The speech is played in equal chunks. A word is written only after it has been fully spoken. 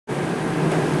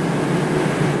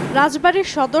রাজবাড়ীর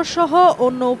সদর সহ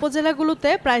অন্য উপজেলাগুলোতে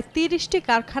প্রায় ৩০টি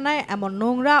কারখানায় এমন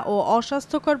নোংরা ও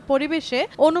অস্বাস্থ্যকর পরিবেশে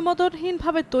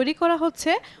অনুমোদনহীনভাবে তৈরি করা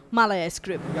হচ্ছে মালাই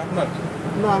আইসক্রিম।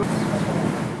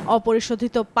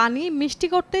 অপরিশোধিত পানি মিষ্টি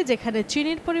করতে যেখানে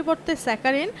চিনির পরিবর্তে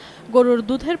স্যাকারিন, গরুর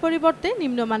দুধের পরিবর্তে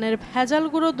নিম্নমানের ভেজাল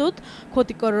গুঁড়ো দুধ,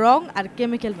 ক্ষতিকর রং আর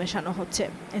কেমিক্যাল মেশানো হচ্ছে।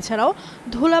 এছাড়াও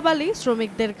ধুলাবালি,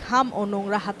 শ্রমিকদের ঘাম ও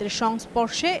নোংরা হাতের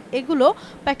সংস্পর্শে এগুলো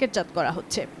প্যাকেটজাত করা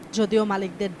হচ্ছে। যদিও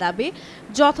মালিকদের দাবি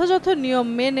যথাযথ নিয়ম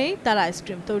মেনেই তারা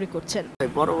আইসক্রিম তৈরি করছেন।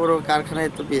 বড় বড়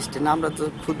কারখানায় তো বেস্ট না, আমরা তো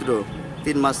ক্ষুদ্র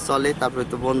 3 মাস চলে তারপরে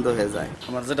তো বন্ধ হয়ে যায়।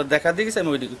 আমার যেটা দেখা দিয়েছে আমি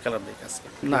ওই কালার দেখে আসছি।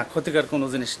 না ক্ষতিকর কোনো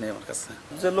জিনিস নেই আমার কাছে।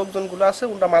 যে লোকজনগুলো আছে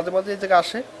ওরা মাঝে মাঝে এই জায়গায়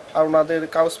আসে আর ওনাদের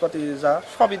কাগজপাতি যা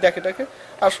সবই দেখে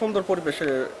আর সুন্দর পরিবেশে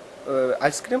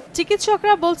আইসক্রিম।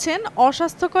 চিকিৎসকরা বলছেন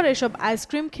অস্বাস্থ্যকর এসব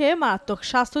আইসক্রিম খেয়ে মারাত্মক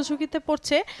স্বাস্থ্য ঝুঁকিতে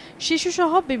পড়ছে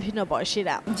শিশুসহ বিভিন্ন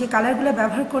বয়সীরা। যে কালারগুলো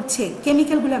ব্যবহার করছে,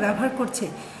 কেমিক্যালগুলো ব্যবহার করছে,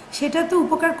 সেটা তো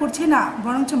উপকার করছে না,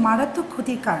 বরঞ্চ মারাত্মক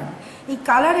ক্ষতির কারণ। এই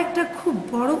কালার একটা খুব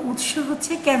বড় উৎস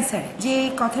হচ্ছে ক্যান্সার। যে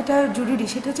কথাটা জরুরি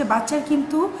সেটা হচ্ছে বাচ্চার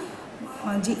কিন্তু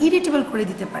যে ইরিটেবল করে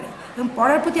দিতে পারে এবং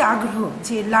পড়ার প্রতি আগ্রহ,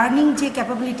 যে লার্নিং যে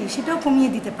ক্যাপাবিলিটি, সেটাও কমিয়ে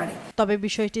দিতে পারে। তবে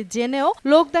বিষয়টি জেনেও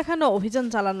লোক দেখানো অভিযান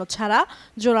চালানো ছাড়া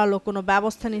জোরালো কোনো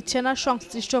ব্যবস্থা নিচ্ছে না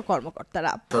সংশ্লিষ্ট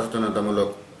কর্মকর্তারা। সচেতনতামূলক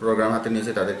প্রোগ্রাম হাতে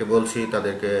নিয়েছে, তাদেরকে বলছি,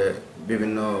 তাদেরকে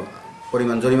বিভিন্ন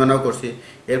পরিমাণ জরিমানাও করছি।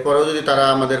 এরপরেও যদি তারা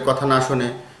আমাদের কথা না শোনে,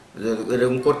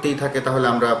 এরকম করতেই থাকে, তাহলে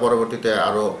আমরা পরবর্তীতে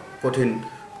আরো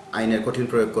আইনের কঠিন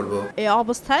প্রয়োগ করব। এই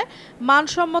অবস্থায়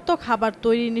মানসম্মত খাবার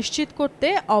তৈরি নিশ্চিত করতে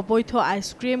অবৈধ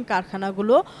আইসক্রিম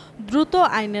কারখানাগুলো দ্রুত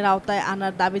আইনের আওতায়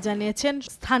আনার দাবি জানিয়েছেন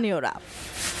স্থানীয়রা।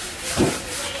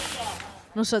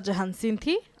 নুসরাত জাহান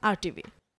সিনথি, RTV।